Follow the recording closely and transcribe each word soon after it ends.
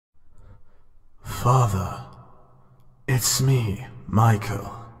Father, it's me,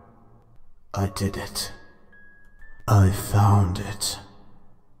 Michael. I did it. I found it.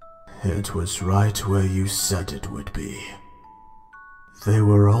 It was right where you said it would be. They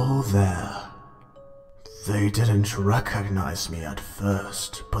were all there. They didn't recognize me at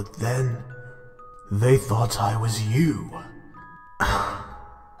first, but then they thought I was you.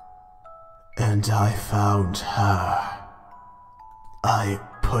 And I found her. I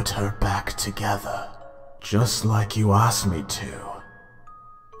put her back together, just like you asked me to.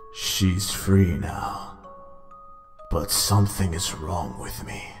 She's free now. But something is wrong with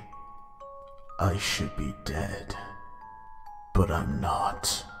me. I should be dead, but I'm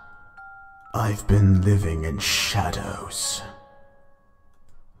not. I've been living in shadows.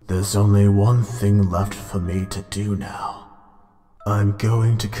 There's only one thing left for me to do now. I'm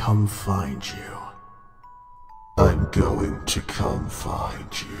going to come find you. I'm going to come find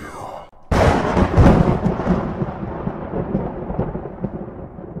you.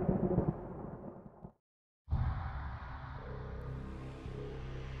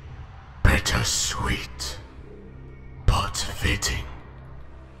 Bittersweet, but fitting.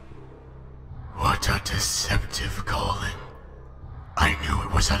 What a deceptive calling. I knew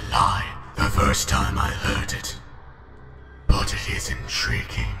it was a lie the first time I heard it, but it is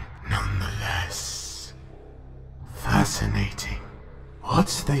intriguing nonetheless. Fascinating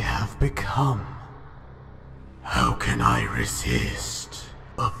what they have become. How can I resist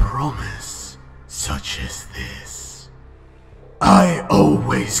a promise such as this? I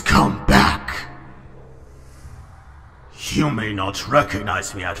always come back. You may not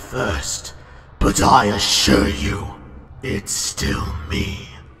recognize me at first, but I assure you, it's still me.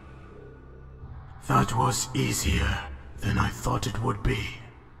 That was easier than I thought it would be.